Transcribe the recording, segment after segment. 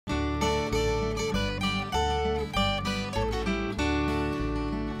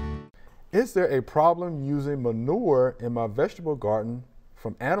Is there a problem using manure in my vegetable garden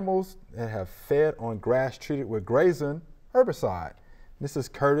from animals that have fed on grass treated with Grazon herbicide? This is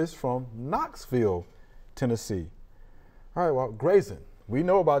Curtis from Knoxville, Tennessee. All right, well, Grazon, we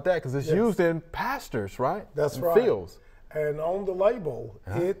know about that because it's used in pastures, right? That's in right. Fields. And on the label,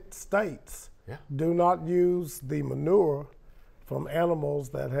 it states, do not use the manure from animals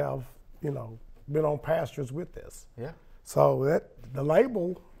that have, you know, been on pastures with this. Yeah. So that the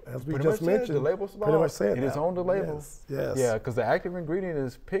label, as we just mentioned, the label's pretty much said it is on the label. Yes. Yes. Yeah, because the active ingredient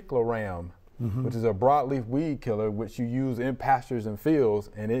is picloram, which is a broadleaf weed killer, which you use in pastures and fields,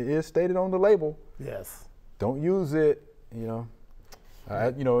 and it is stated on the label. Yes. Don't use it, you know,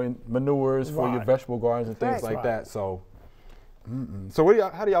 in manures for your vegetable gardens and things like that. So,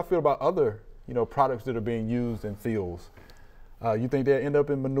 so how do y'all feel about other, you know, products that are being used in fields? You think they'll end up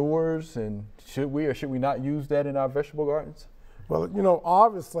in manures, and should we or should we not use that in our vegetable gardens? Well, you know,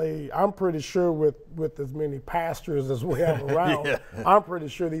 obviously, I'm pretty sure with as many pastures as we have around, I'm pretty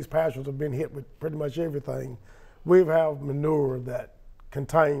sure these pastures have been hit with pretty much everything. We have manure that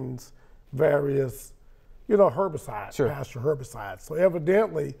contains various, you know, herbicides, pasture herbicides. So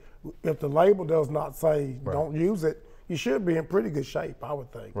evidently, if the label does not say don't use it, you should be in pretty good shape, I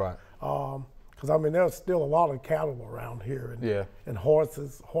would think. Right. Because I mean, there's still a lot of cattle around here, and horse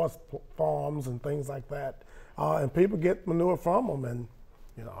farms and things like that, and people get manure from them, and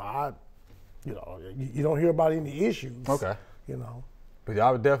you don't hear about any issues. Okay. You know. But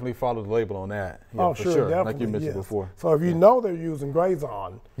I would definitely follow the label on that. Yeah, oh, for sure, definitely. Like you mentioned before. So if you know they're using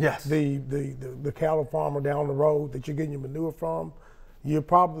Grazon, the cattle farmer down the road that you're getting your manure from, you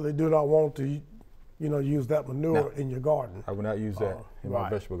probably do not want to, you know, use that manure in your garden. I would not use that in my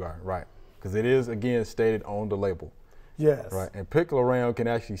vegetable garden, right? Because it is, again, stated on the label. Yes. Right, and picloram can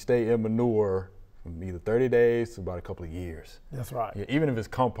actually stay in manure from either 30 days to about a couple of years. That's right. Yeah, even if it's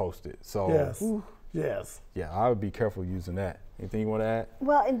composted. So. Yes. Yes. Yeah, I would be careful using that. Anything you want to add?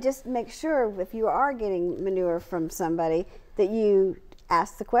 Well, and just make sure if you are getting manure from somebody that you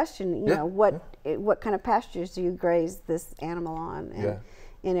ask the question, you know, what kind of pastures do you graze this animal on?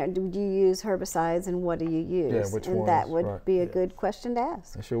 And do you use herbicides, and what do you use? Yeah, which ones? That would be a good question to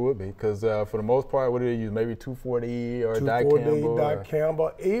ask. It sure would be, because for the most part, what do they use? Maybe 2,4-D or 2,4-D,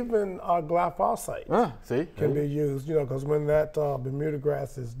 dicamba, even glyphosate can be used, you know, because when that Bermuda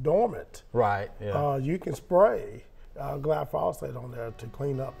grass is dormant, you can spray glyphosate on there to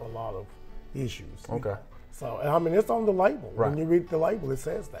clean up a lot of issues. Okay. So, I mean, it's on the label. When you read the label, it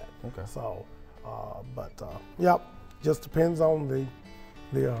says that. Okay. So, yep, just depends on the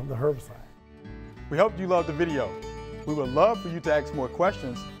herbicide. We hope you loved the video. We would love for you to ask more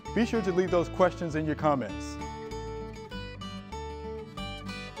questions. Be sure to leave those questions in your comments.